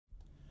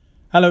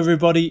Hello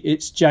everybody,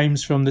 it's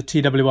James from the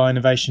TWI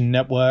Innovation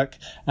Network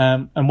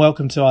and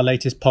welcome to our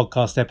latest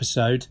podcast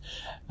episode.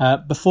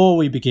 Before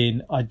we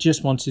begin, I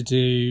just wanted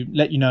to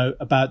let you know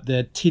about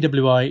the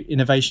TWI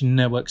Innovation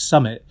Network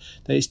Summit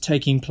that is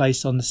taking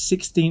place on the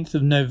 16th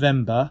of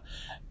November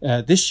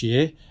this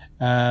year.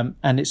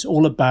 And it's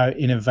all about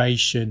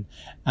innovation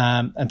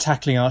and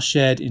tackling our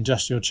shared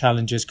industrial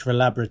challenges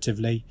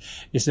collaboratively.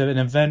 It's an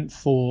event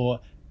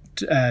for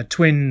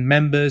Twin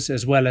members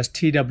as well as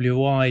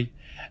TWI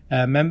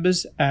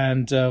members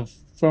and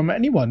from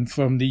anyone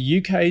from the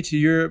UK to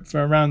Europe,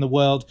 from around the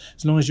world.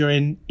 As long as you're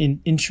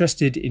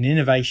interested in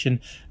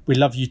innovation, we'd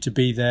love you to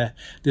be there.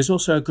 There's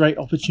also a great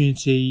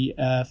opportunity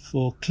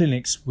for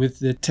clinics with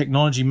the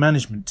technology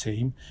management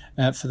team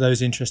for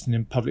those interested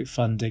in public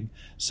funding.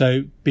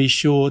 So be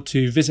sure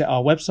to visit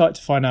our website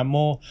to find out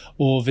more,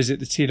 or visit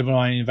the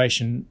TWI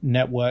Innovation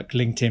Network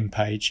LinkedIn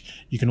page.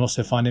 You can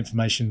also find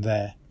information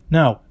there.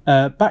 Now,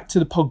 back to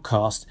the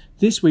podcast.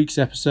 This week's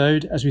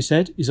episode, as we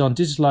said, is on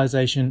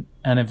digitalization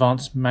and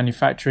advanced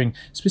manufacturing,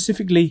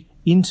 specifically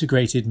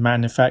integrated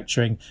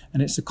manufacturing.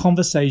 And it's a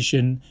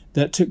conversation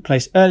that took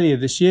place earlier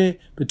this year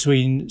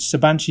between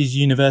Sabancı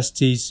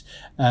University's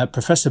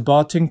Professor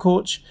Bahattin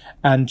Koç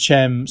and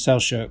Cem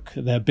Selçuk,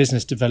 their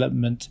business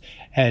development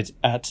head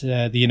at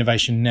the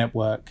Innovation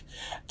Network.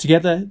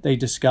 Together, they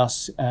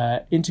discuss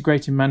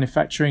integrated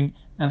manufacturing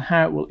and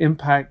how it will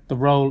impact the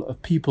role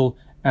of people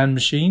and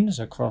machines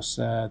across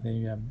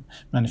the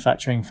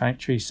manufacturing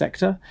factory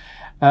sector.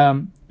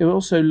 It will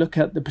also look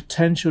at the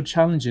potential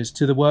challenges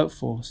to the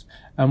workforce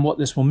and what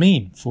this will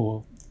mean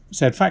for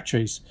said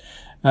factories.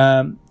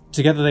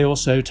 Together, they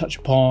also touch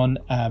upon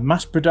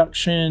mass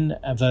production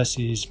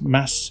versus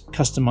mass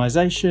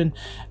customization,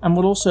 and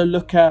will also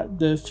look at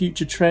the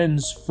future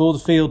trends for the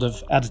field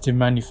of additive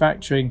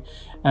manufacturing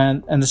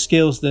and the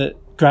skills that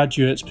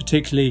graduates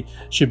particularly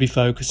should be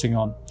focusing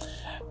on.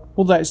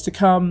 All that is to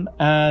come,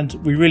 and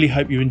we really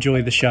hope you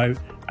enjoy the show.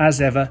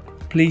 As ever,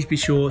 please be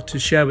sure to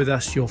share with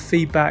us your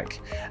feedback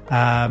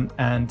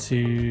and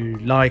to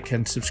like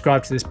and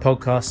subscribe to this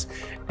podcast.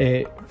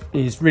 It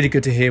is really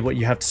good to hear what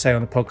you have to say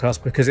on the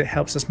podcast because it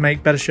helps us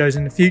make better shows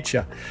in the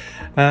future.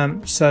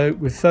 So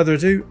with further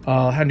ado,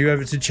 I'll hand you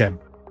over to Cem.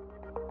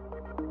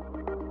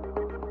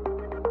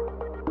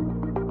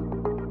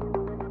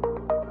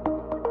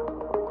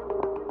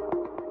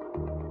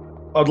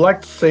 I'd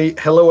like to say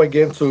hello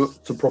again to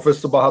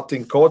Professor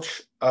Bahattin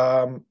Koç,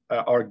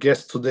 our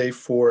guest today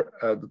for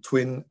the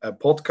Twin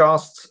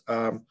podcast,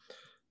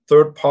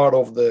 third part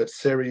of the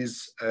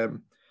series,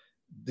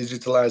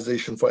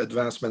 Digitalization for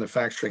Advanced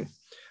Manufacturing.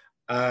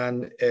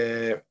 And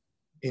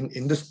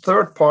in this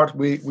third part,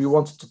 we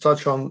wanted to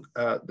touch on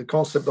the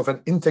concept of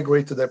an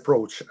integrated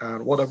approach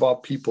and what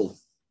about people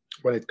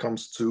when it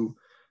comes to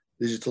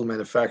digital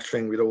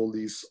manufacturing with all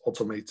these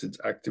automated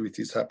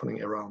activities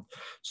happening around.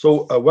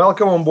 So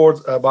welcome on board,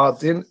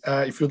 Bahattin.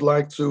 If you'd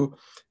like to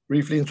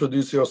briefly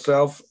introduce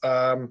yourself,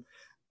 and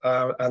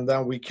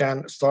then we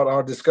can start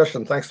our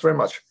discussion. Thanks very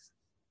much.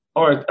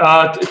 All right.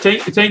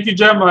 Thank you,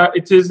 Cem.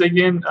 It is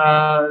again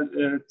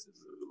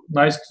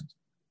nice to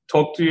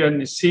talk to you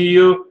and see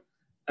you.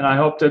 And I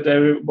hope that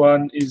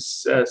everyone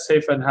is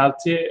safe and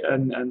healthy.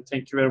 And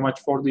thank you very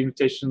much for the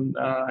invitation.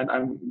 And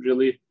I'm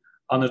really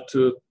honored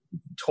to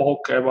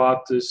talk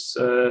about this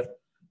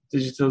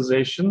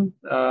digitalization,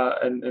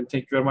 and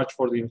thank you very much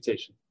for the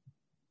invitation.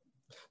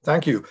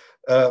 Thank you.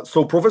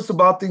 So Professor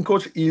Bahattin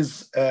Koç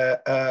is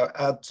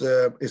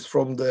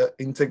from the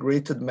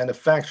Integrated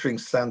Manufacturing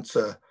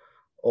Center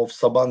of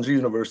Sabancı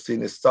University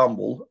in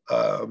Istanbul.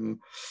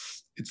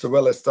 It's a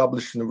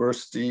well-established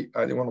university,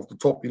 one of the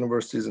top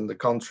universities in the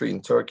country,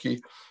 in Turkey,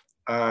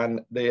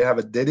 and they have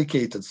a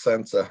dedicated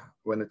center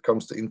when it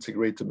comes to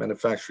integrated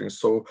manufacturing.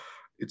 So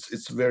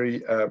it's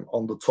very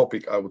on the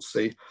topic, I would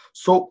say.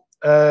 So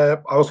I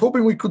was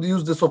hoping we could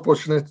use this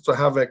opportunity to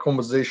have a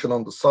conversation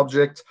on the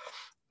subject.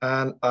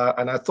 And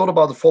I thought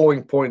about the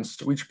following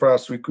points, which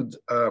perhaps we could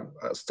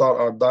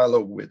start our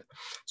dialogue with.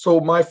 So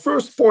my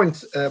first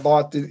point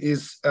about it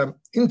is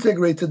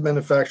integrated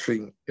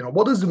manufacturing.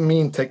 What does it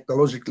mean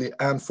technologically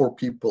and for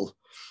people?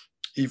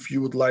 If you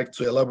would like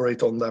to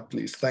elaborate on that,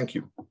 please. Thank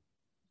you.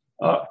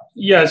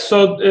 Yeah,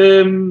 so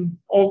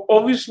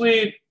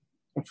obviously,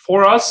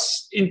 for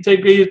us,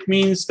 integrated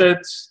means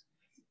that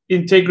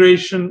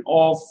integration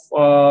of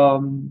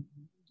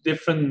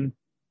different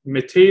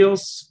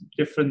materials,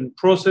 different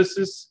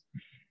processes,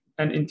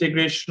 and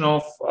integration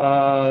of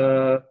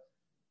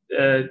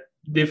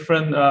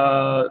different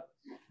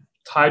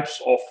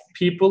types of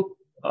people.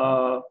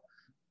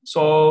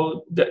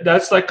 So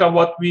that's like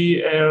what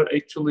we are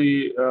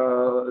actually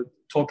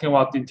talking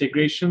about,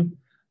 integration.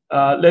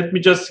 Let me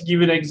just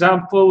give an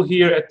example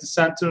here at the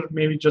center,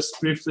 maybe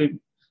just briefly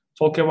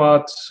talk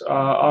about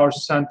our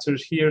center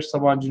here,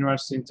 Sabancı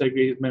University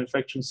Integrated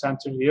Manufacturing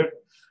Center here.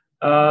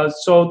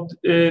 So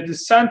the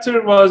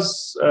center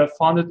was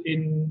founded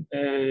in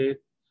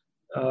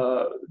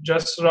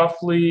just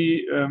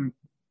roughly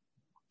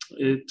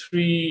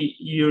 3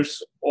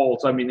 years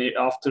old. I mean,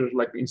 after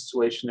like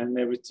installation and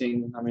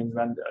everything, I mean,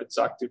 when it's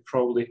active,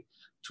 probably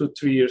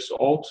 2-3 years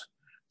old.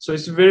 So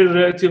it's a very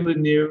relatively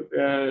new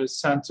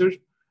center.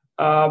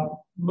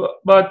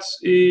 But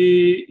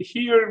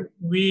here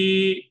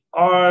we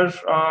are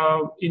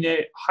in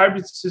a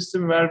hybrid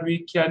system where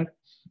we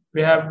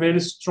have very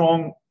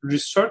strong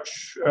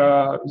research.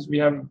 We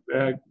have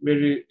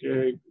very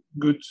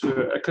good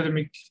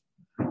academic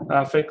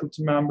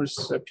faculty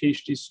members,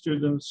 PhD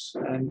students,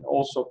 and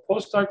also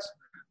postdocs.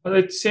 But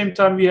at the same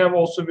time, we have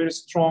also very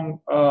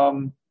strong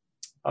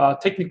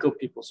technical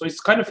people. So it's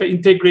kind of an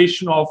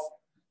integration of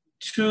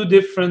two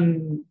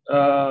different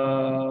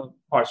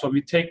parts. So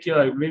we take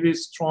a very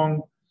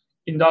strong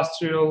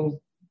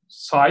industrial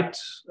side,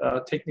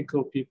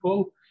 technical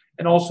people,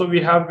 and also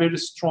we have very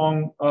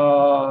strong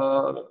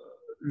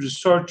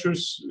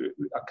researchers,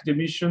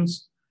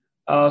 academicians.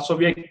 So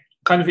we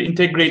kind of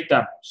integrate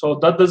them. So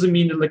that doesn't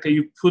mean that like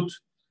you put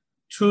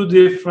two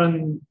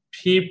different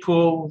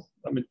people,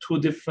 two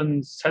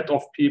different set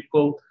of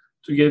people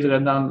together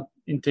and then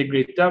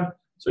integrate them.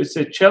 So it's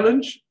a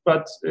challenge,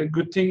 but a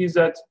good thing is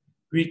that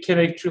we can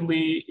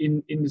actually,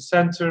 in the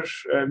center,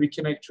 we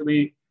can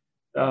actually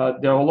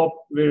develop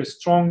very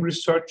strong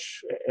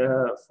research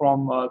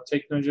from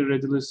technology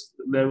readiness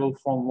level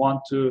from 1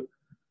 to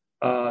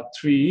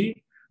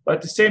 3. But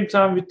at the same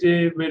time, with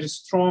the very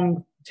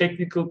strong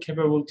technical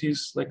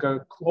capabilities, like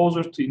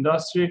closer to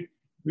industry,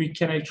 we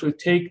can actually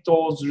take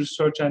those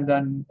research and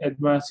then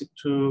advance it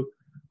to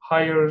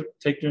higher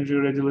technology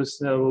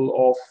readiness level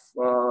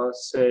of,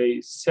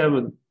 say,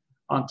 7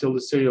 until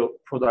the serial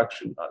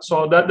production.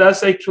 So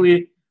that's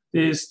actually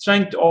the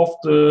strength of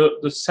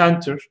the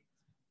center.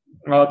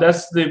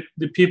 That's the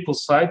people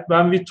side.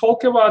 When we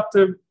talk about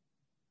the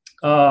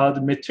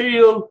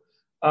material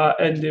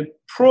and the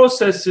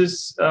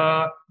processes,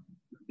 the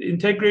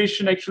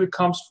integration actually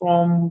comes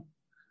from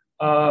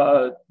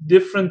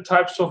different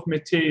types of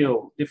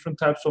material, different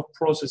types of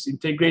process,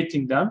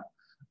 integrating them.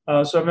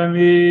 So when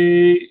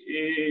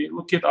we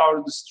look at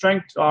the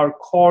strength, our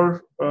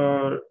core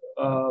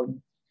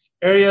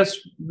areas,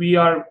 we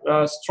are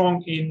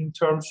strong in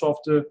terms of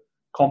the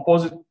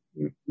composite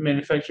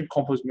manufacturing,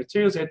 composite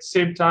materials. At the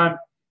same time,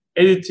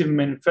 additive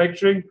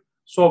manufacturing.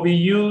 So we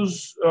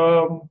use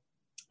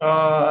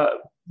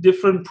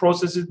different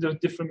processes, the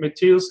different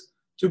materials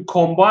to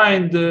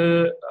combine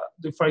the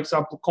for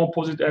example,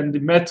 composite and the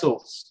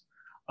metals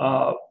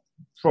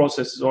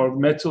processes or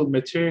metal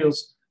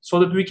materials, so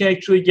that we can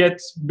actually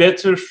get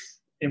better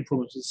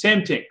improvements.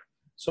 Same thing.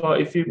 So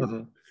if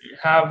you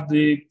have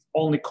the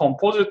only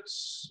composite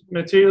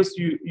materials,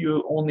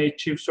 you only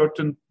achieve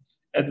certain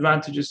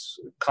advantages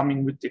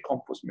coming with the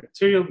composite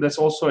material. That's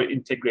also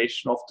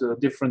integration of the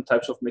different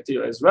types of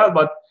material as well.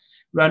 But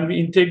when we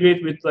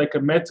integrate with like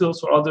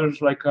metals or others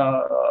like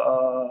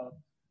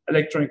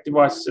electronic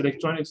devices,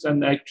 electronics,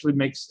 and actually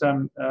makes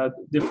them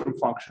different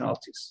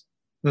functionalities.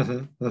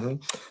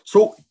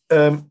 So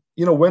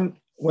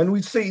when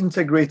we say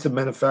integrated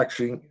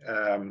manufacturing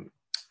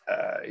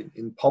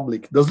in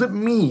public, does it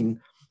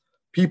mean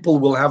people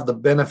will have the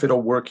benefit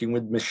of working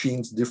with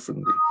machines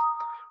differently,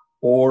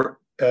 or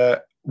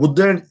would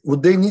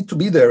they need to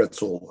be there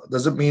at all?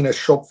 Does it mean a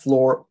shop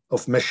floor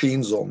of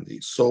machines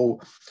only? So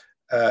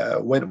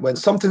when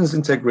something is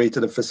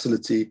integrated, a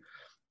facility,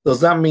 does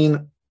that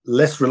mean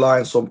less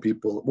reliance on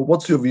people?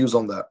 What's your views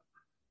on that?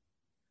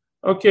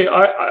 Okay,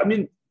 I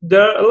mean,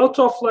 there are a lot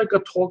of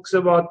talks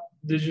about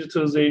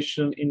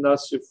digitalization,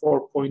 industry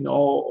 4.0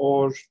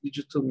 or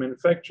digital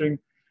manufacturing,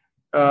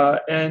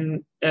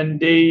 and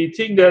they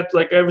think that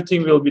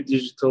everything will be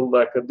digital,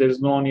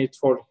 there's no need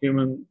for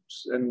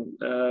humans and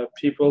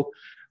people.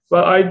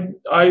 But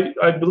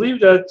I believe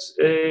that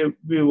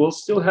we will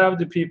still have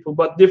the people,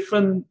 but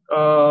different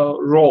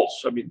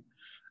roles. I mean,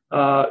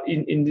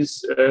 in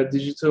this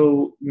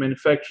digital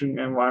manufacturing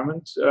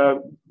environment,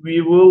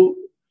 we will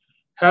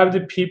have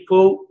the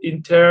people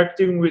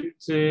interacting with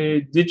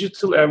the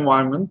digital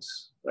environment,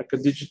 like a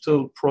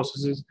digital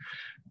processes,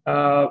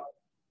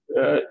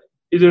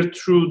 either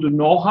through the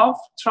know-how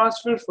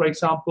transfer, for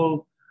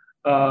example,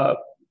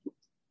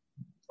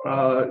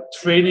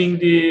 training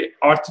the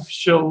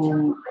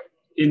artificial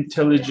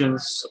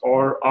intelligence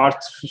or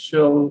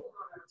artificial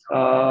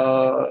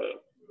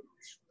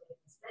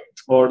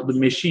or the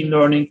machine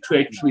learning to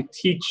actually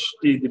teach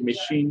the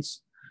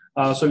machines.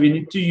 So we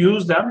need to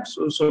use them.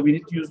 So we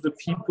need to use the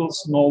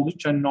people's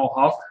knowledge and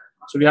know-how.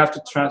 So we have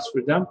to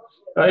transfer them.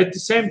 At the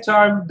same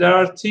time, there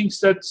are things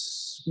that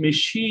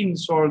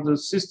machines or the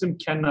system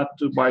cannot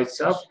do by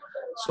itself.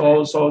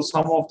 So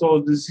some of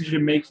those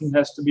decision making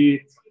has to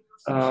be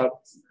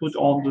put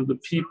onto the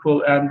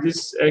people, and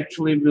this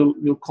actually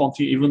will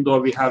continue even though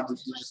we have the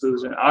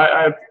digitalization.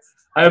 I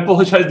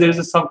apologize.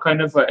 There's some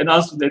kind of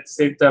announcement at the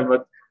same time,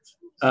 but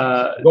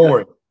don't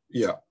worry.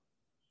 Yeah.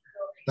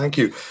 Thank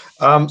you.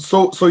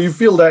 So you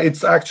feel that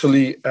it's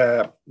actually,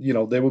 there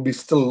will be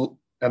still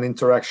an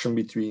interaction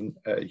between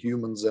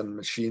humans and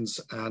machines,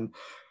 and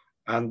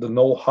the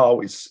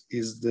know-how is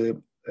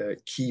the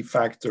key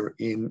factor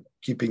in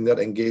keeping that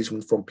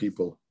engagement from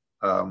people.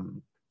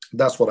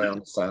 That's what I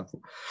understand.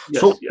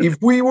 Yes, so yes.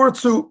 If we were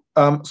to,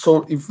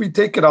 if we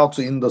take it out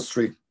to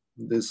industry,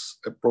 this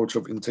approach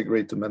of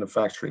integrated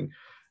manufacturing,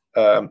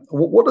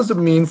 What does it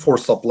mean for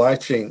supply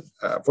chain?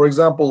 For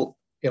example,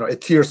 a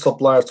tier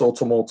supplier to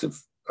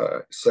automotive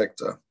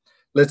sector.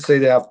 Let's say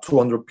they have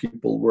 200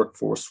 people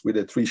workforce with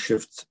a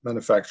 3-shift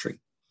manufacturing,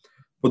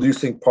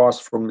 producing parts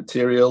from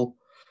material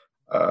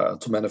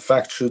to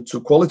manufacture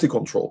to quality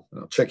control,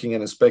 checking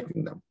and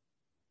inspecting them.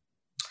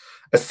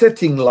 A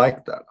setting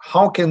like that,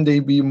 how can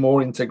they be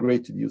more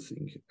integrated, you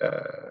think?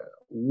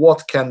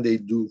 What can they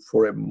do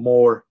for a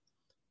more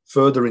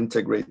further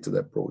integrated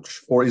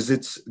approach? Or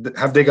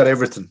have they got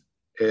everything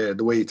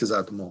the way it is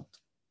at the moment?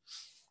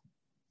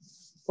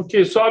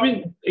 Okay, so I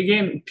mean,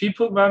 again,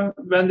 people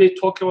when they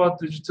talk about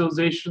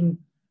digitalization,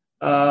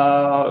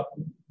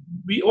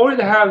 we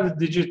already have the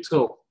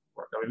digital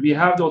work. I mean, we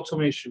have the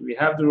automation, we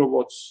have the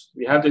robots,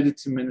 we have the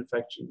additive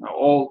manufacturing,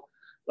 all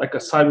like a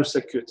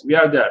cybersecurity. We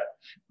are there.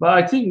 But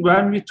I think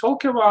when we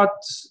talk about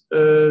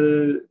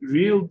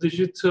real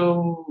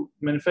digital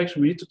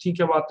manufacturing, we need to think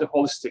about it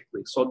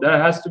holistically. So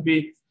there has to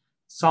be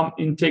some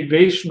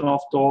integration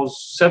of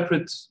those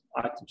separate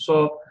items.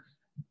 So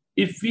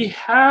if we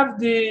have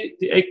the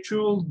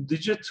actual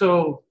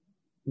digital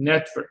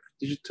network,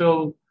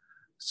 digital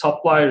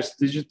suppliers,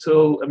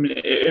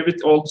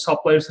 all the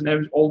suppliers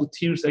and all the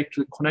tiers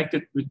actually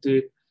connected with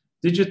the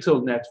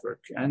digital network.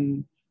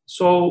 And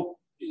so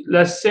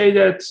let's say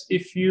that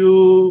if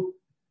you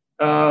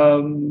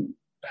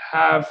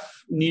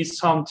need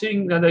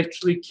something that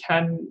actually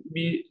can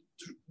be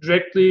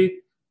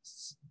directly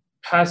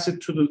pass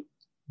it to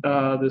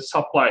the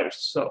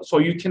suppliers. So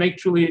you can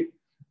actually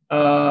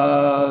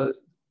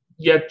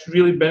get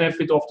really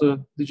benefit of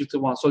the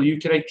digital one. So you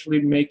can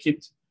actually make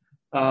it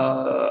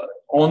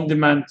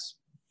on-demand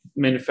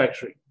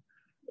manufacturing.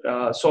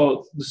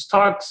 So the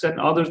stocks and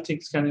other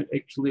things can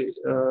actually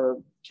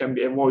can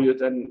be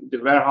avoided, and the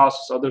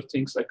warehouses, other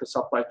things like a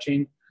supply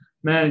chain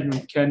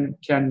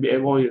management can be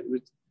avoided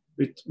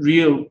with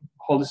real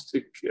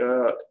holistic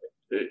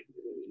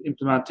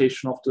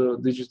implementation of the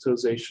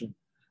digitalization.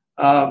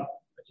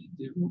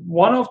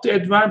 One of the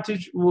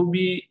advantage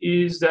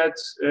is that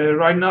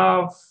right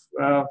now,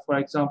 for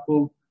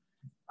example,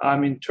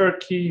 I'm in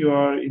Turkey, you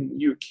are in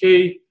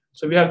UK,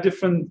 so we have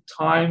different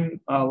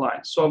time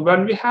lines. So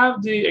when we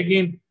have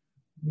the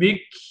big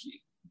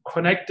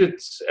connected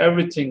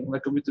everything,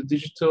 like with the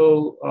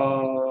digital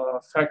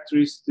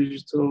factories,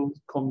 digital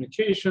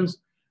communications,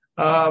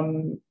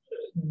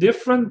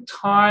 different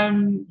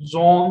time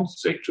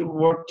zones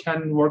actually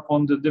can work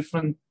on the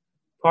different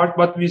part,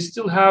 but we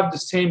still have the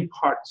same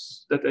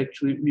parts that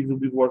actually we will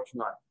be working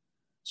on.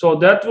 So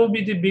that will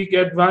be the big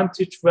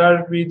advantage,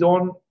 where we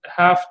don't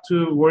have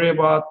to worry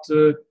about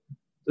the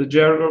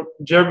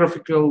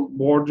geographical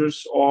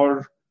borders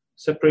or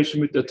separation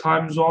with the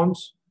time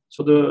zones.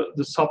 So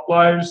the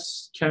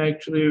suppliers can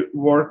actually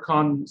work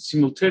on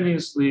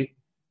simultaneously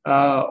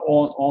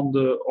on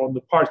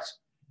the parts,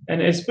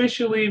 and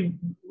especially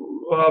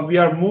we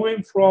are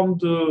moving from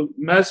the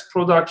mass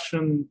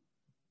production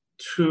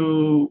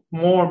to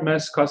more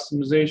mass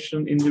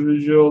customization,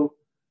 individual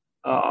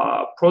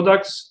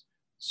products.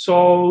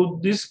 So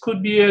this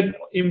could be an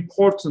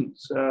important,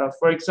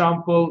 for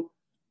example,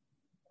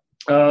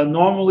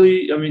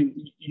 normally, I mean,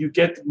 you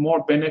get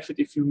more benefit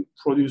if you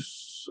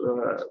produce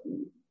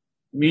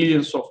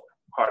millions of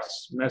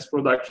parts, mass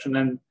production,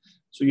 and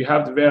so you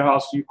have the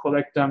warehouse, you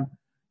collect them,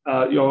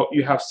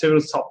 you have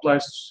several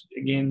suppliers,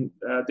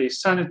 they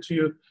send it to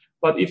you.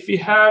 But if we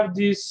have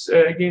this,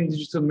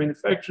 digital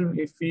manufacturing,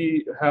 if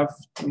we have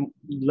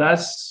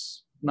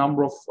less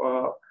number of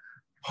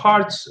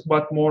parts,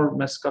 but more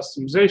mass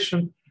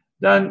customization,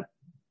 then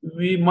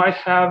we might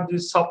have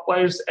these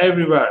suppliers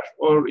everywhere,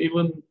 or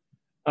even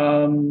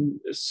a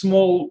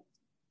small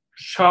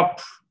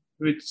shop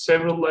with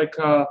several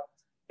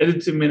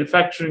additive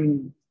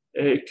manufacturing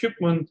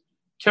equipment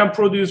can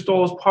produce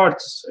those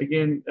parts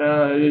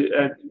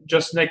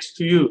just next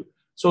to you.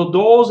 So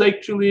those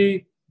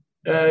actually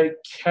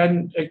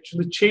can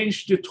actually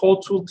change the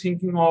total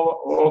thinking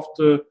of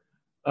the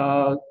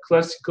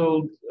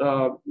classical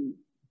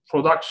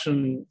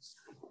production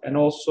and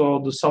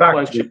also the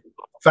supply chain.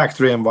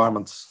 Factory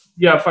environments.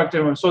 Yeah, factory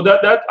environments. So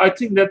that I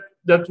think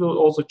that will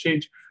also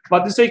change.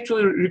 But this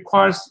actually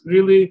requires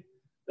really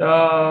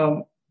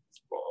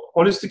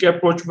holistic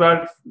approach,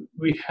 where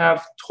we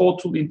have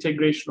total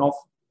integration of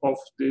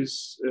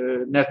these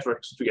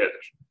networks together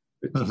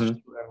with the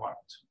digital environment.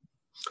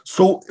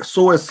 So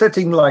a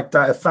setting like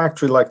that, a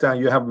factory like that,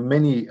 you have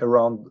many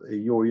around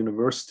your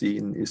university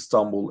in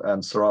Istanbul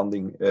and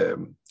surrounding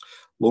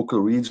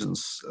local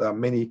regions,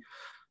 many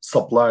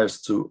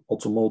suppliers to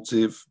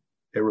automotive,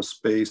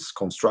 aerospace,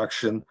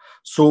 construction.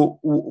 So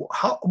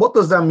what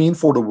does that mean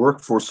for the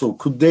workforce? So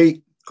could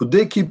they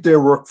keep their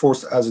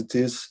workforce as it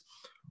is,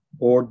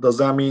 or does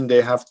that mean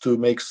they have to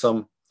make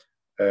some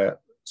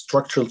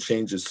structural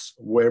changes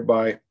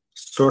whereby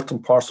certain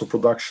parts of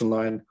production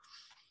line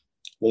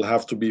will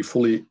have to be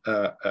fully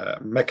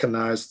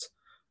mechanized,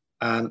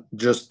 and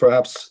just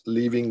perhaps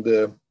leaving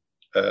the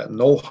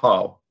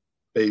know-how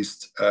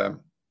based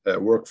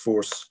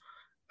workforce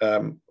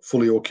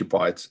fully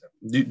occupied.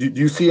 Do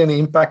you see any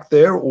impact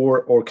there,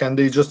 or can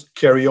they just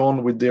carry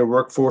on with their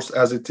workforce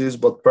as it is,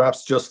 but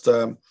perhaps just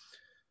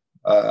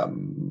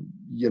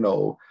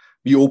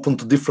be open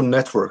to different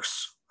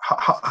networks?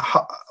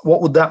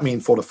 What would that mean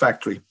for the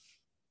factory?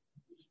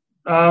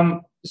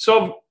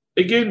 So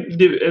again,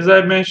 as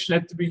I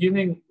mentioned at the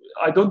beginning,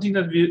 I don't think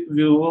that we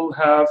will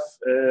have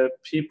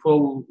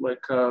people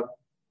like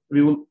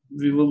we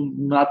will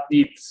not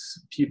need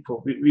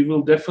people. We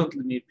will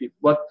definitely need people,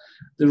 but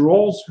the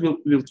roles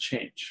will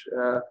change.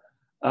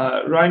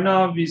 Right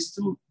now, we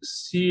still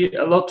see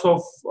a lot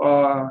of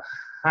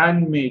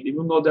handmade,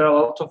 even though there are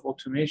a lot of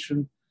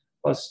automation,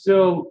 but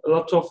still a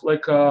lot of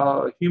like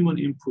human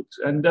input,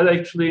 and that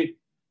actually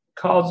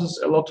causes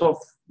a lot of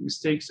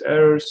mistakes,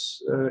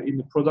 errors in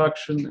the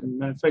production and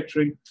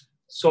manufacturing.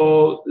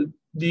 So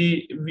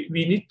we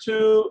need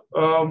to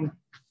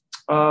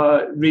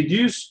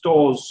reduce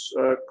those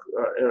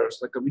errors.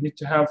 Like we need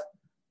to have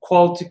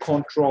quality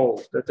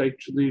control that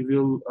actually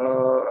will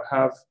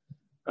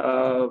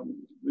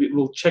we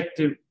will check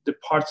the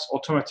parts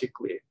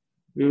automatically.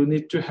 We will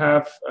need to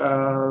have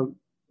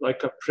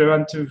like a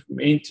preventive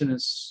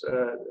maintenance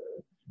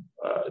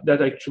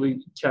that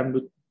actually can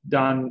be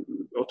done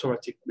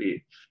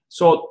automatically.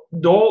 So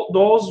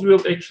those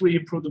will actually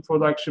improve the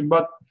production,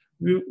 but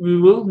we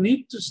will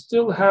need to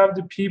still have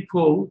the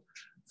people,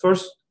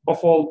 first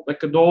of all,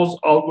 like those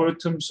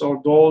algorithms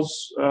or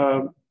those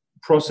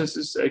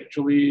processes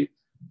actually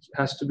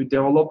has to be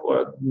developed,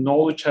 or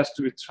knowledge has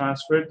to be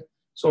transferred.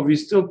 So we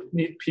still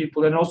need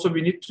people, and also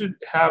we need to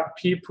have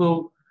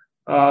people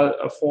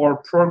for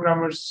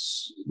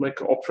programmers,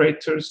 like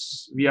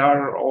operators,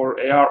 VR or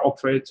AR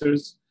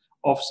operators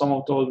of some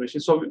of those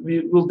machines. So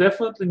we will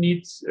definitely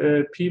need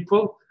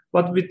people,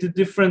 but with the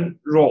different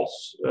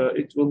roles.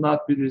 It will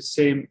not be the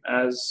same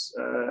as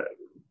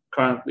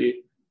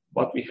currently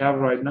what we have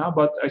right now,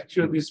 but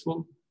actually this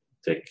will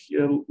take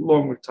a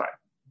longer time.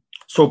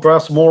 So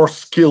perhaps more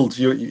skilled,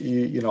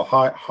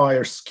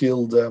 higher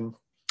skilled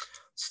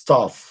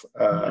staff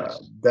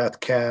that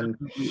can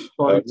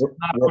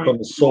work on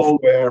the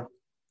software.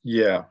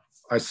 Yeah,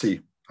 I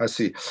see.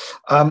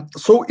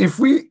 So if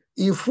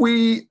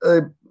we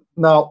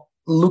now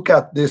look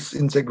at this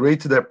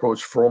integrated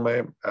approach from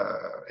a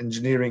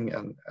engineering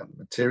and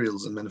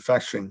materials and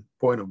manufacturing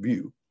point of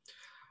view,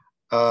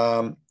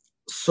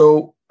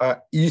 so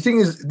you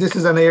think this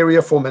is an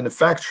area for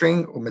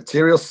manufacturing or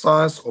material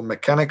science or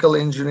mechanical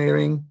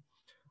engineering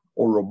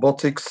or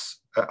robotics?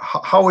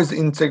 How is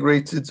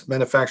integrated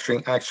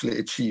manufacturing actually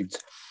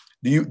achieved?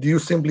 Do you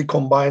simply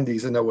combine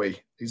these in a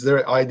way? Is there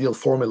an ideal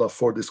formula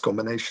for this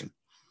combination?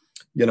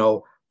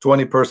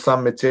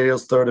 20%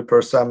 materials,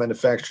 30%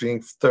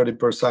 manufacturing,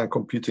 30%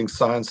 computing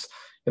science.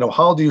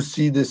 How do you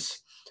see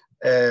this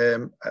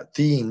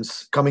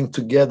themes coming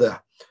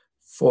together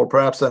for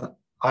perhaps an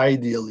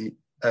ideally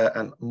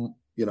and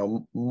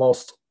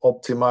most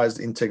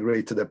optimized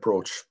integrated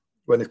approach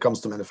when it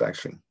comes to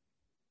manufacturing?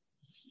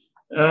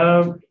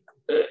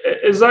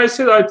 As I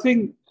said, I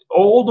think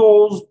all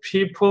those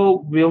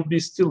people will be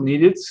still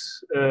needed,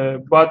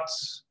 but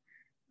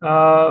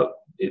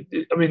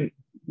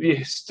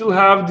we still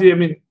have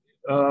the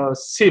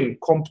CIM,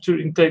 computer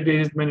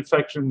integrated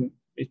manufacturing.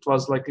 It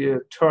was like a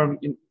term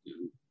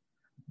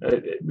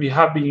we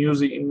have been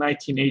using in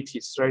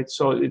 1980s, right?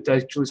 So it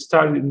actually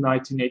started in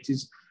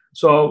 1980s.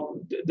 So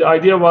the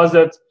idea was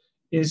that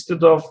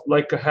instead of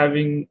like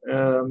having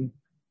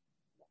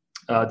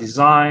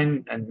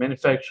design and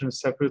manufacturing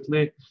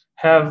separately,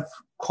 have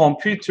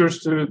computers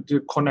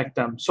to connect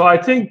them. So I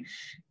think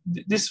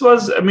this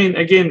was,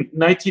 again,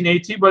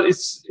 1980, but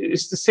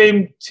it's the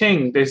same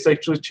thing that's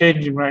actually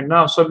changing right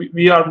now. So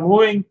we are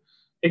moving,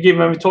 again,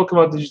 when we talk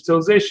about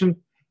digitalization,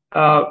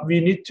 we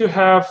need to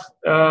have,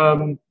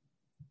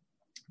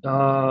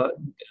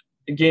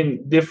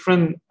 again,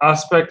 different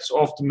aspects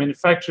of the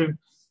manufacturing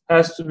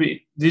has to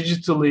be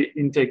digitally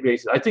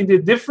integrated. I think the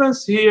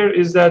difference here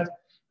is that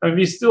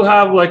we still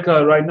have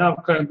right now,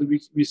 currently,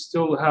 we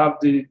still have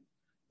the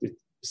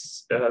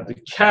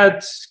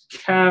CAD,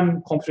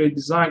 CAM, computer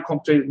design,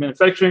 computer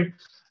manufacturing,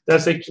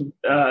 that's actually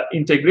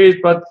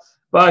integrated. But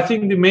I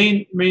think the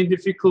main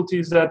difficulty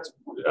is that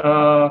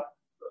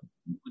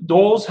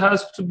those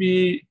has to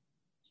be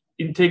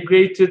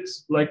integrated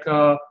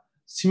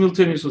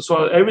simultaneously.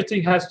 So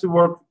everything has to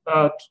work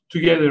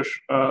together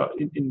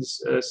in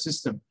this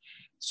system.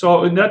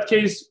 So in that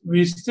case,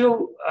 we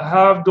still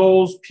have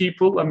those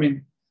people,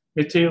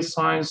 material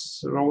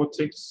science,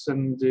 robotics,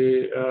 and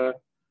the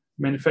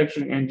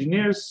manufacturing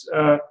engineers,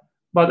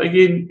 but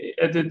again,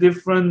 at the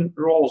different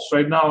roles.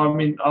 Right now,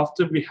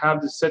 after we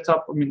have the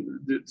setup,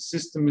 the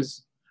system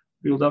is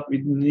built up, we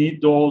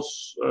need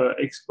those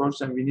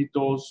experts and we need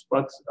those,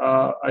 but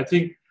I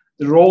think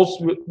the roles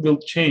will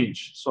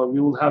change. So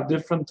we will have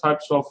different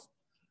types of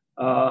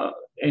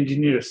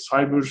engineers,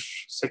 cyber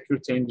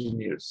security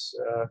engineers.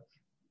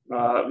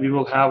 We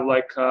will have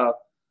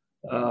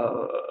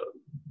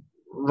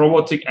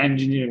robotic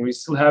engineering. We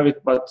still have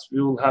it, but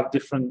we will have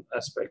different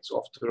aspects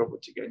of the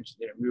robotic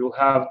engineering. We will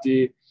have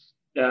the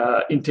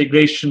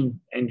integration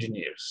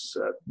engineers,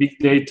 big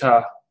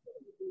data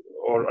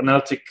or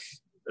analytic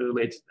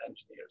related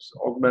engineers,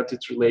 augmented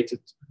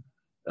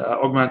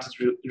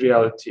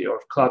reality or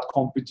cloud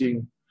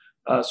computing.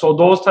 So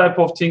those type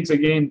of things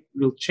again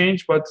will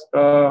change, but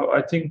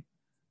I think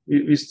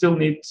we still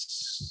need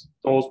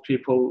those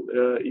people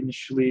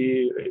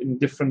initially in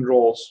different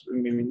roles. I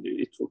mean,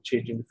 it will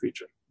change in the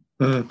future.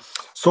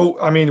 So,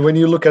 I mean, when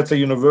you look at a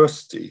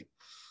university,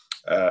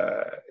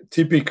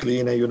 typically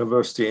in a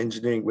university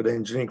engineering with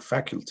engineering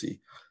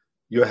faculty,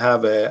 you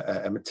have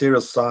a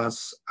material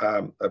science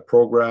a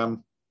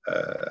program,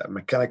 a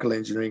mechanical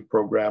engineering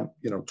program.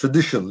 You know,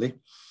 traditionally,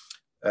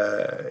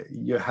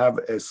 you have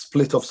a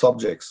split of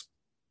subjects.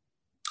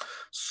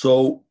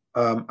 So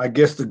I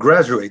guess the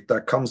graduate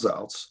that comes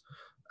out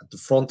at the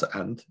front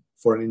end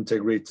for an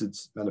integrated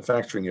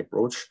manufacturing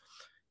approach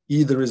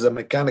either is a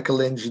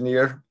mechanical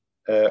engineer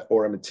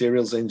or a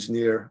materials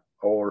engineer,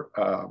 or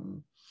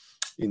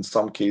in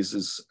some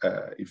cases,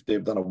 if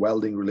they've done a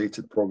welding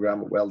related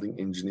program, a welding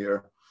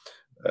engineer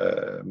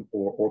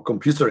or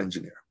computer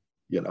engineer,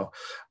 you know.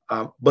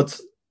 But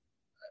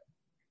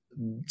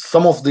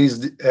some of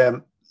these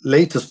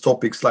latest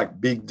topics like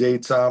big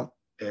data,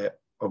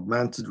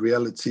 augmented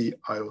reality,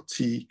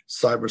 IoT,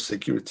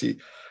 cybersecurity.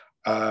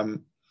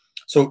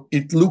 So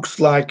it looks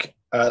like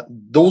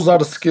those are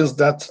the skills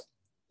that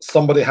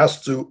somebody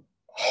has to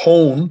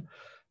hone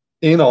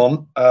in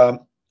on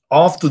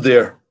after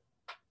their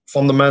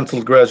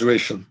fundamental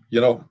graduation.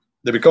 You know,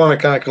 they become a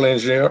mechanical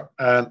engineer,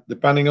 and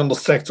depending on the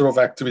sector of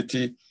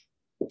activity,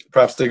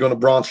 perhaps they're going to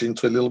branch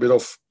into a little bit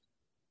of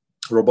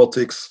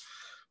robotics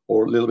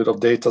or a little bit of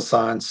data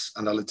science,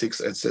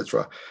 analytics,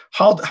 etc.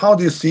 How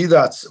do you see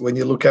that when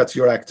you look at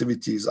your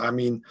activities? I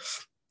mean,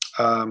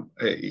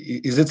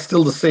 is it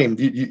still the same?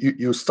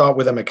 You start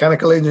with a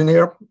mechanical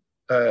engineer,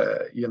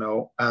 you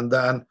know, and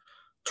then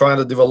trying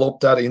to develop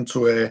that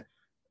into a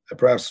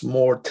perhaps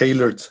more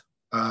tailored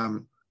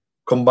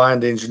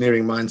combined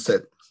engineering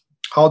mindset.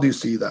 How do you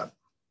see that?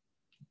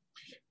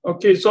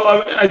 Okay, so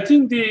I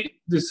think the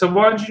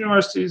Sabancı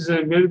University is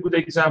a very good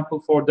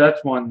example for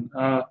that one.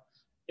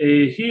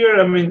 Here,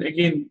 I mean,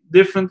 again,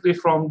 differently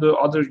from the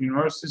other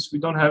universities, we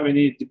don't have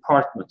any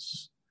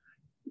departments.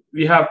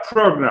 We have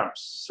programs.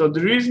 So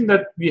the reason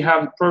that we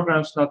have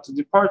programs, not the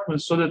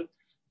departments, so that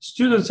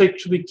students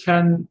actually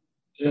can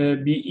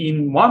be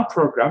in one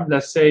program,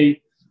 let's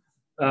say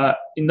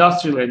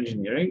industrial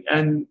engineering,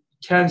 and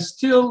can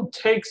still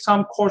take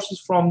some courses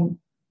from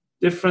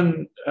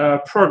different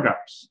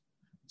programs,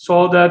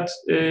 so that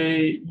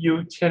they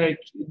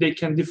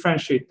can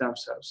differentiate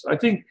themselves. I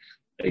think,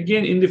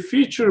 again, in the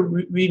future,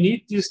 we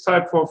need this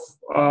type of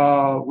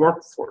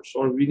workforce,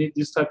 or we need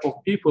this type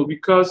of people,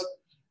 because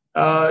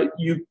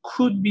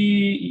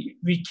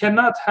we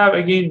cannot have,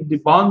 again, the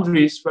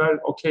boundaries where,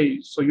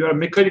 okay, so you're a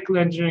mechanical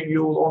engineer,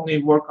 you will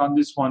only work on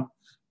this one.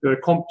 You're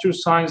a computer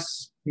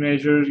science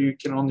major, you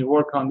can only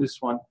work on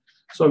this one.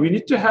 So we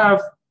need to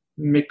have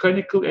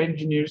mechanical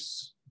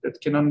engineers that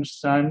can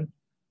understand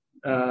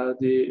all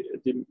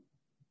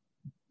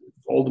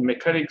the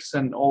mechanics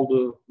and all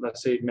the,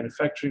 let's say,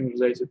 manufacturing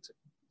related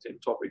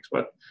topics,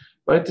 but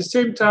at the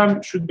same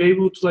time should be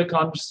able to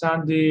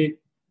understand the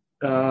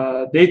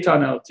data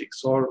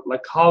analytics, or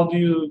how do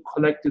you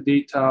collect the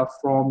data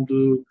from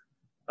the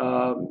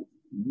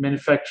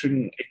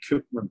manufacturing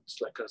equipment,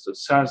 the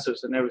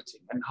sensors and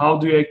everything, and how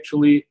do you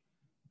actually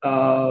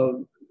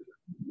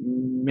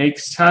make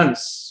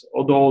sense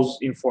of those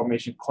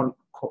information,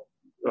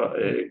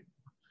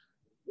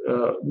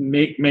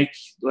 make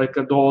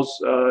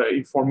those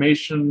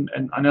information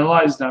and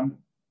analyze them,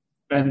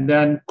 and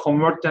then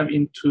convert them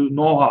into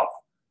know-how,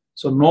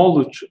 so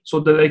knowledge, so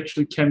that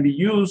actually can be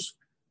used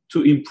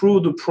to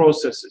improve the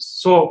processes.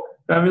 So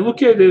when we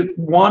look at it,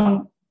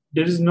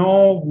 there is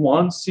no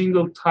one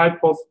single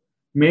type of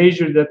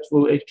measure that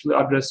will actually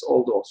address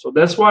all those. So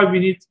that's why we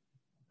need,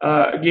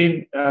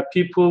 again,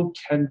 people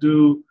can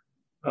do,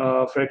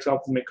 for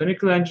example,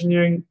 mechanical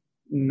engineering,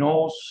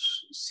 knows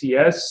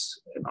CS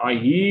and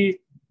IE,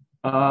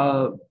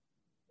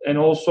 and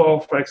also,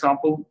 for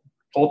example,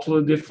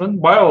 totally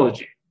different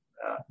biology.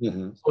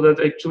 So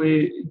that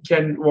actually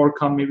can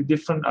work on maybe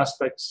different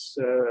aspects,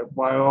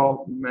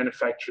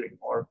 bio-manufacturing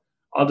or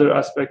other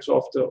aspects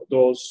of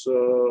those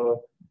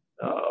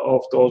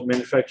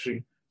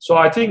manufacturing. So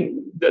I think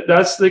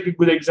that's a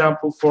good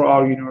example for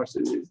our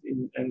university.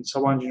 In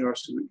Sabancı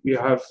University, we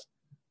have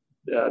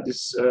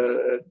this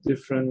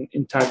different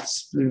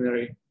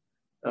interdisciplinary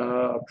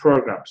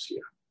programs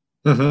here.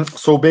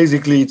 So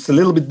basically, it's a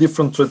little bit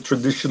different to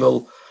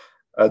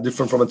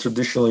different from a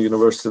traditional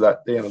university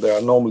that there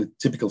are normally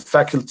typical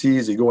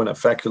faculties. You go in a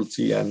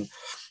faculty and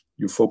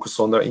you focus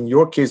on that. In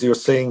your case, you're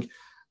saying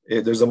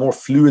there's a more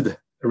fluid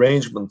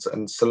arrangement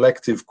and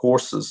selective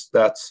courses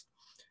that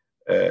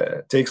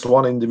takes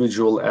one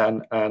individual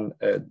and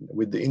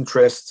with the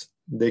interest,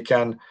 they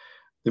can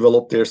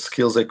develop their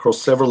skills across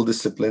several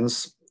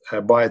disciplines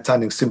by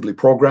attending simply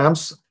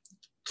programs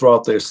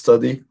throughout their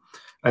study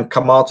and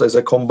come out as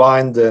a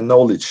combined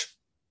knowledge.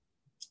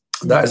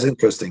 That is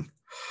interesting.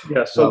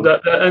 Yeah, so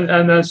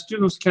and then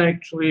students can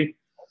actually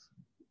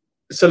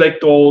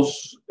select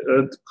those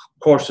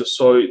courses,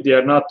 so they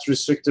are not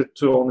restricted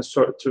to only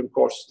certain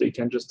courses. They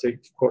can just take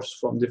courses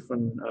from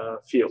different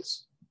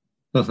fields.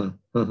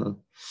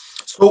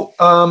 So,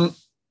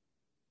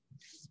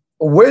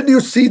 where do you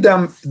see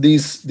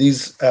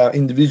these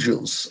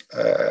individuals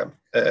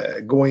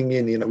going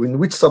in? In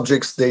which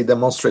subjects they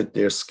demonstrate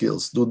their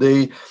skills? Do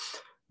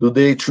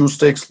they choose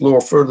to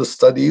explore further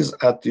studies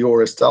at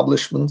your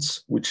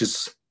establishments, which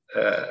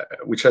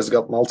has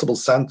got multiple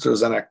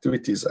centers and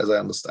activities, as I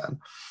understand,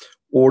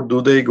 or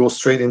do they go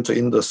straight into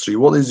industry?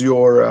 What is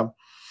your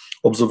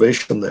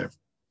observation there?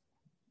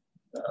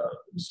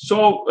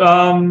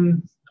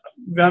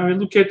 When we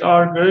look at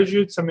our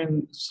graduates, I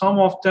mean, some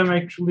of them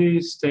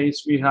actually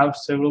stays. We have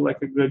several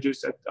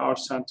graduates at our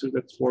center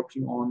that's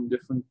working on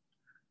different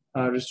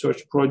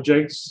research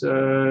projects.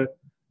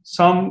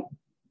 Some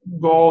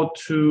go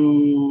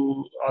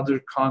to other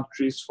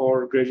countries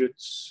for graduate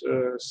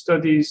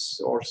studies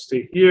or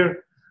stay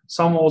here.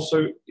 Some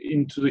also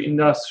into the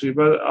industry.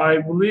 But I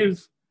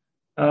believe,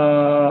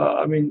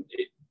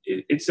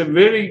 it's a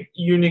very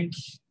unique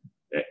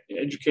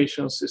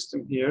educational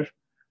system here.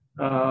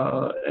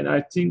 And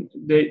I think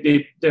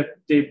they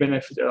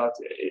benefit a lot.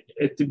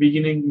 At the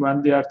beginning,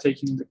 when they are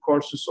taking the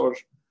courses or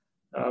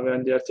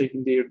when they are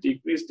taking their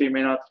degrees, they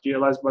may not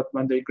realize, but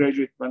when they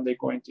graduate, when they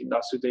go into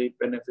industry, they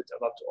benefit a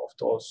lot of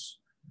those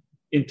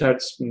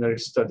interdisciplinary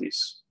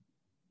studies.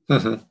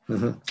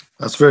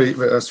 That's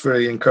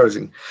very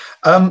encouraging.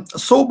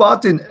 So,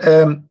 Bahattin,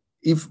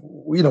 if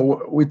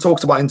we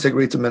talked about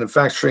integrated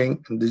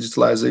manufacturing and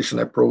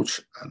digitalization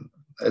approach, and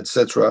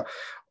etc.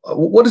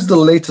 What is the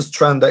latest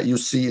trend that you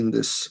see in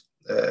this,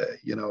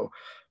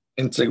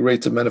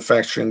 integrated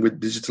manufacturing with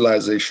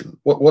digitalization?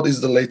 What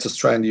is the latest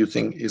trend you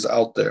think is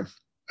out there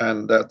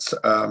and that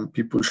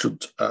people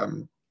should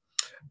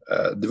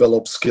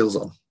develop skills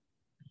on?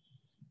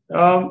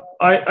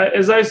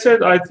 As I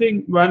said, I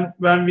think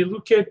when we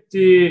look at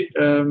the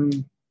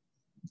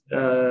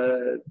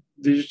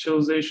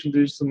digitalization,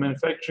 digital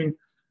manufacturing,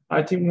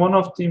 I think one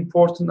of the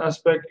important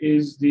aspects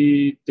is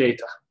the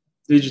data.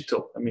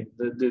 Digital. I mean,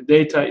 the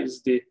data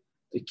is the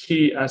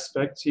key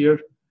aspect here,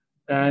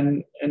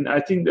 and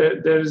I think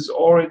that there is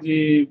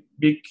already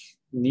big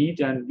need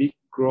and big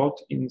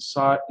growth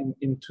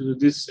into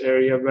this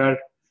area where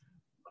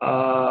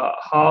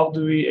how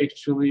do we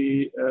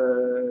actually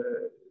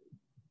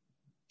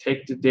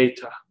take the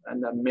data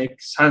and then make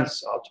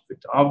sense out of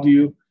it? How do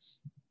you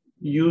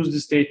use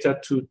this data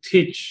to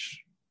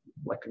teach,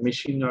 like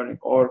machine learning,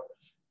 or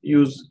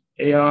use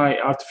AI,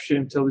 artificial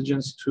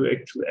intelligence, to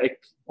actually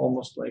act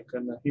almost like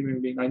a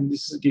human being? And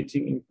this is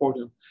getting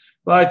important.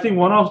 But I think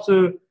one of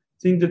the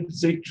things that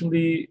is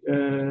actually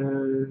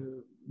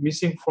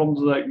missing from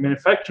the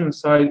manufacturing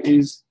side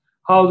is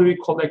how do we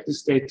collect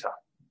this data?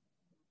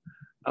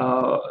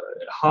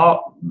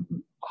 How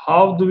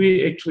do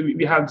we actually,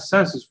 we have the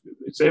sensors,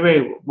 it's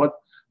available, but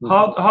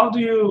how do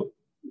you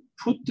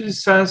put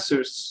these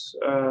sensors?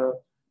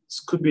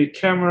 This could be a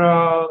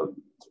camera,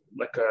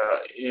 like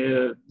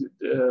a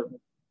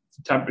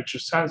temperature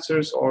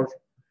sensors or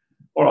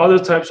other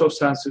types of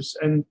sensors,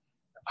 and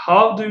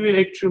how do we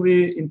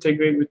actually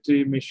integrate with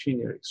the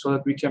machinery so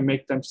that we can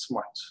make them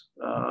smart?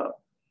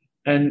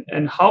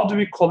 And how do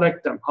we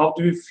collect them? How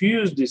do we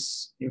fuse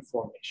this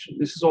information?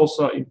 This is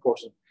also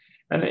important.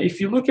 And if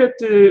you look at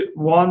the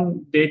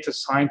one data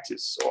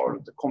scientist or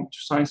the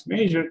computer science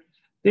major,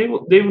 they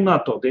will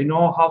not know. They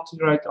know how to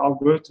write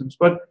algorithms,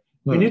 but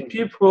we need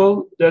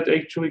people that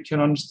actually can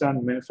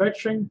understand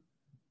manufacturing,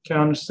 can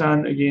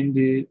understand again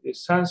the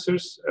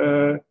sensors,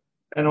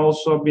 and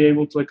also be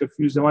able to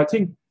fuse them. I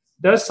think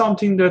that's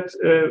something that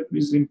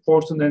is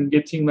important, and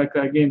getting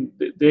again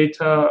the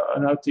data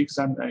analytics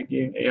and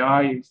again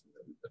AI,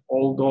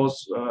 all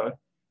those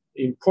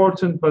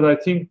important. But I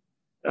think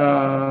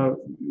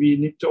we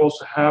need to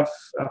also have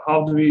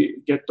how do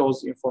we get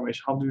those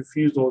information? How do we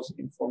fuse those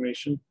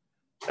information?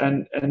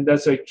 And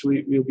that's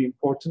actually will be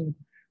important.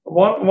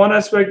 One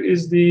aspect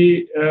is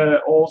the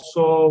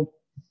also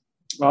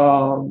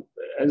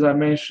as I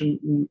mentioned,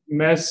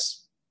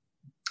 mass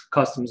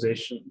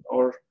customization,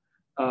 or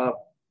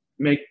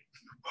make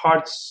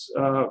parts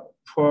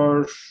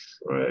per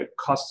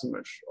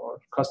customer or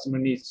customer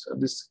needs.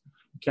 This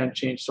can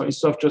change. So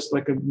instead of just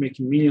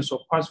making millions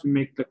of parts, we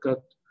make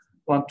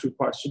 1-2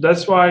 parts. So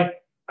that's why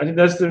I think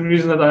that's the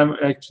reason that I'm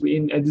actually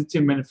in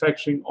additive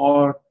manufacturing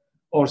or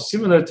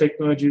similar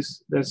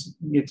technologies. That's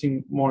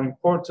getting more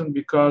important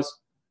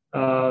because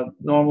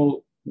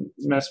normal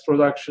mass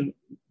production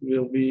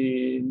will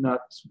be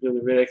not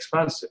really very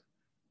expensive.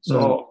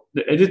 So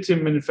the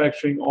additive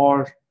manufacturing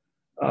or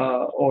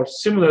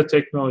similar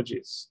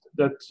technologies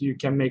that you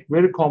can make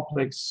very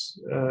complex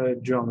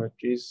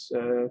geometries,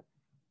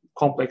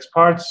 complex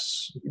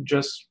parts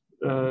just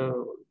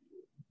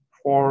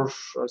for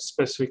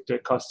specific to a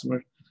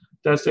customer.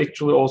 That's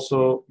actually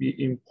also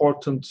the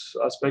important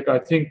aspect. I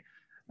think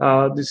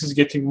this is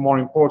getting more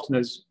important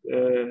as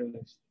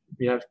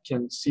we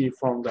can see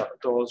from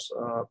those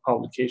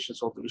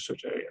publications of the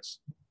research areas.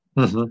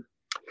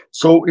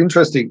 So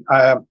interesting.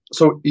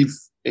 So if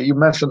you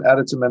mentioned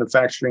additive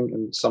manufacturing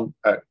and some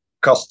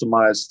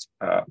customized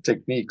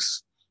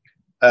techniques,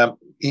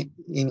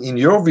 in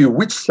your view,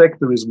 which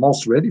sector is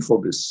most ready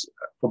for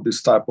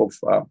this type of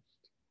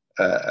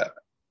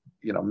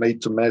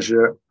made to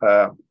measure,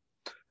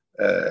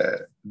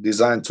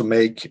 designed to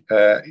make,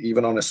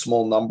 even on a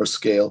small number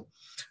scale?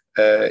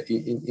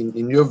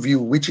 In your view,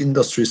 which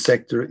industry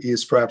sector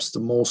is perhaps the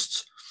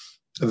most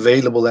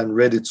available and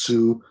ready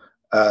to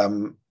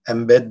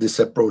embed this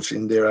approach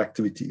in their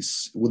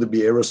activities? Would it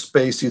be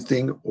aerospace, you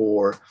think,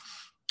 or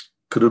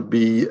could it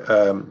be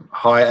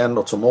high-end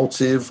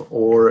automotive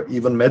or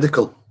even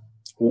medical?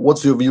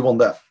 What's your view on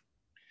that?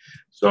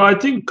 So I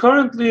think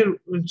currently,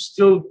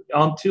 still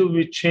until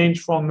we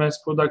change from mass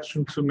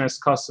production to mass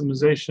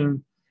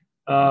customization,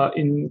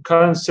 in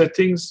current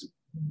settings,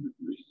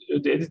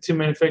 the additive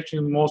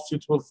manufacturing is most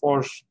suitable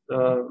for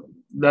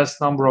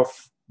less number of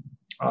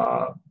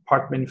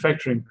part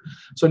manufacturing.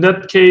 So in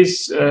that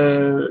case,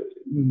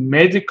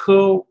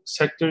 medical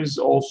sector is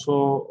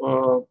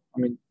also,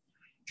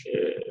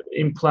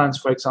 implants,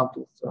 for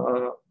example,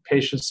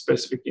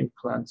 patient-specific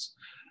implants.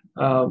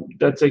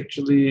 That's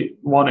actually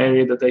one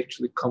area that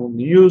actually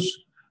commonly used.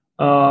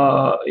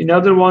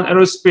 Another one,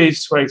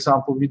 aerospace, for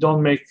example, we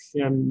don't make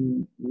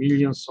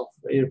millions of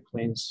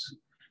airplanes.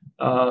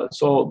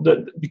 So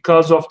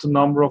because of the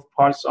number of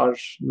parts are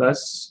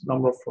less,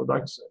 number of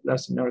products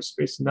less in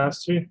aerospace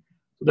industry.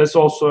 So there's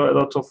also a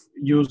lot of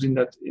use in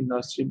that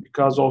industry,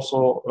 because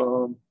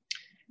also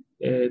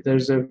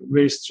there's a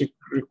very strict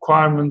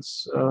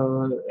requirements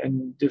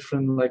and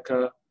different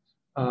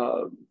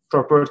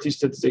properties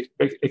that is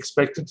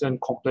expected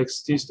and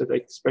complexities that are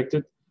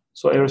expected.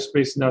 So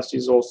aerospace industry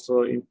is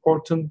also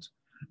important.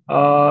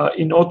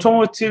 In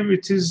automotive,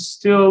 it is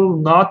still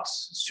not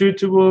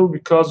suitable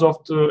because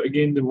of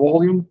the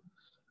volume.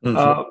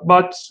 Mm-hmm.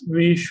 But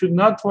we should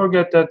not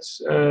forget that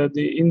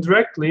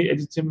indirectly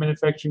additive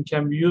manufacturing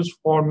can be used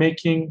for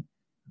making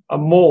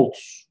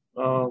molds.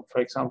 For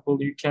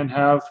example, you can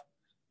have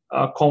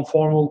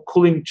conformal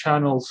cooling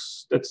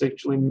channels that's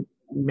actually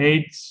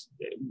made,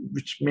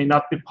 which may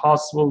not be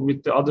possible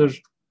with the other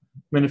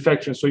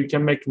manufacturing. So you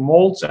can make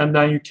molds, and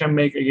then you can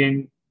make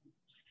again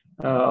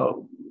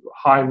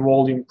high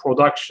volume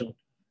production.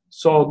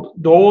 So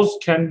those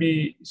can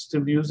be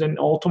still used in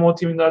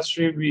automotive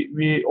industry.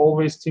 We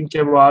always think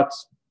about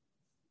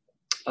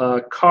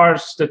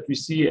cars that we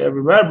see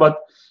everywhere,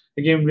 but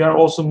again, we are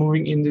also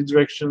moving in the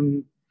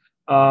direction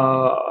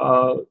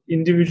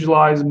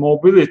individualized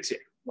mobility,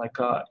 like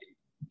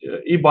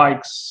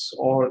e-bikes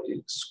or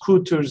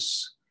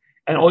scooters,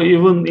 and or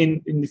even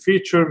in the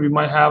future we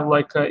might have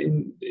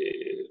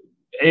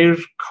air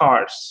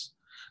cars.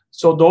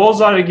 So those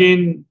are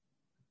again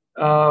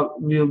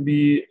will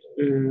be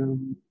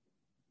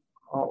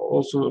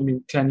also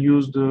can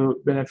use the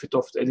benefit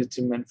of the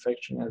additive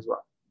manufacturing as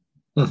well.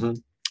 Mm-hmm.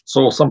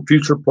 So some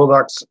future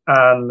products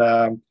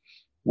and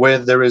where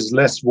there is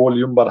less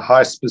volume but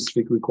high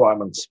specific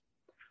requirements.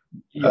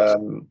 Yes.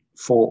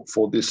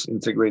 For this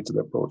integrated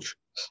approach.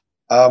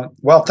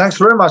 Well, thanks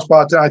very much,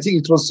 Bahattin. I think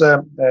it was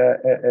a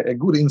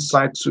good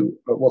insight to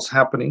what's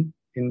happening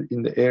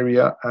in the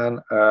area, and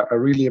I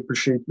really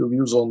appreciate your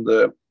views on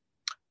the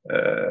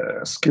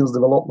skills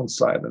development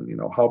side,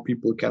 and how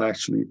people can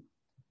actually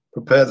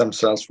prepare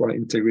themselves for an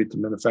integrated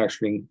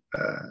manufacturing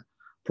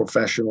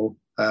professional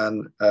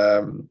and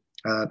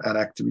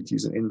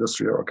activities in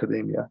industry or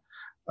academia.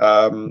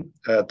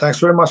 Thanks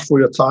very much for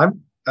your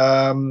time.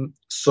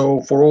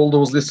 So for all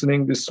those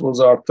listening, this was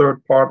our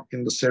third part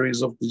in the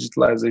series of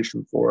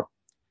digitalization for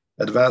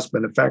advanced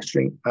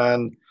manufacturing,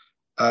 and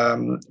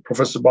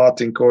Professor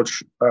Bahattin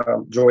Koç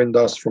joined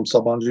us from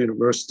Sabancı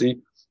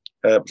University.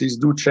 Please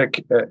do check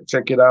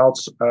it out.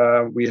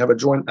 We have a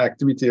joint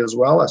activity as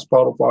well as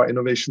part of our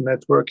innovation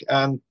network,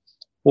 and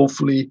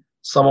hopefully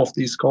some of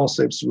these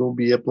concepts will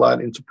be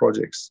applied into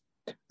projects.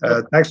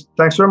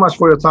 Thanks very much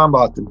for your time,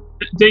 Bahattin.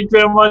 Thank you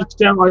very much,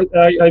 Cem.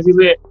 I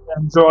really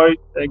enjoyed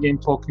again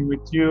talking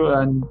with you,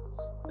 and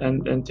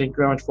thank you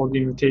very much for the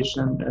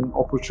invitation and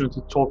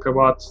opportunity to talk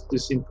about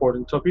this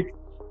important topic.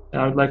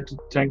 And I would like to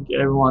thank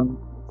everyone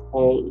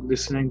for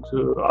listening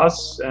to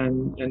us,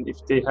 and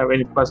if they have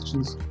any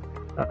questions,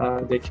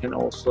 they can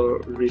also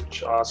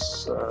reach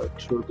us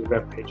through the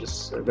web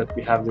pages that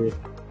we have, the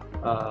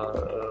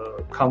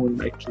common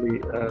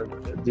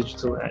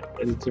digital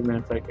additive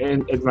manufacturing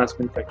and advanced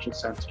manufacturing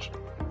center.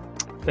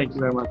 Thank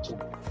you very much.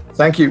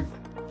 Thank you.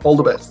 All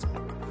the best.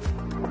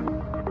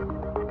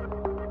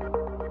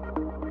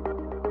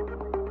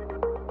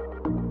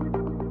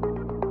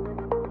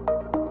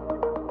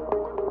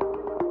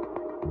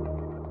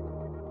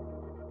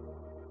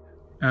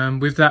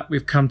 With that,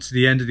 we've come to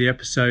the end of the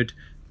episode.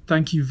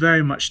 Thank you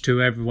very much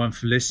to everyone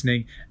for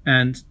listening,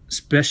 and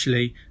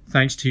especially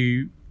thanks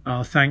to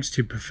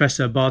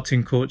Professor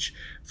Bahattin Koç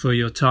for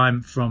your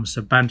time from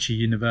Sabancı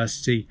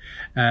University.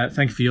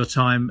 Thank you for your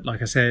time,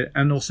 like I said,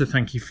 and also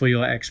thank you for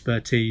your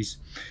expertise.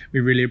 We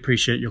really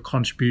appreciate your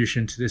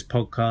contribution to this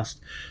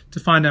podcast. To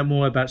find out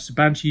more about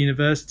Sabancı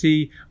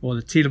University or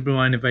the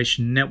TWI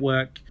Innovation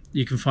Network,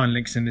 you can find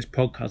links in this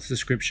podcast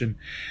description,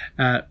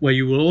 where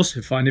you will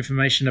also find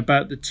information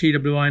about the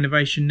TWI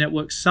Innovation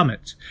Network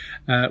Summit,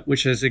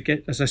 which, as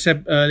I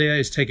said earlier,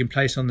 is taking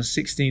place on the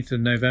 16th of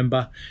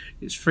November.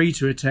 It's free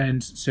to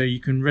attend, so you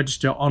can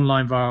register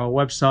online via our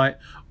website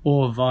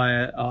or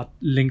via our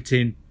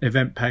LinkedIn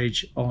event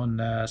page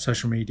on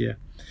social media.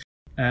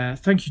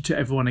 Thank you to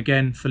everyone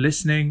again for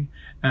listening,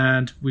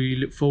 and we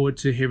look forward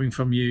to hearing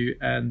from you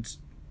and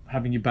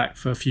having you back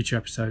for future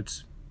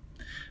episodes.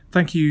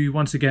 Thank you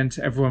once again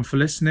to everyone for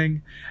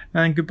listening,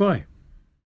 and goodbye.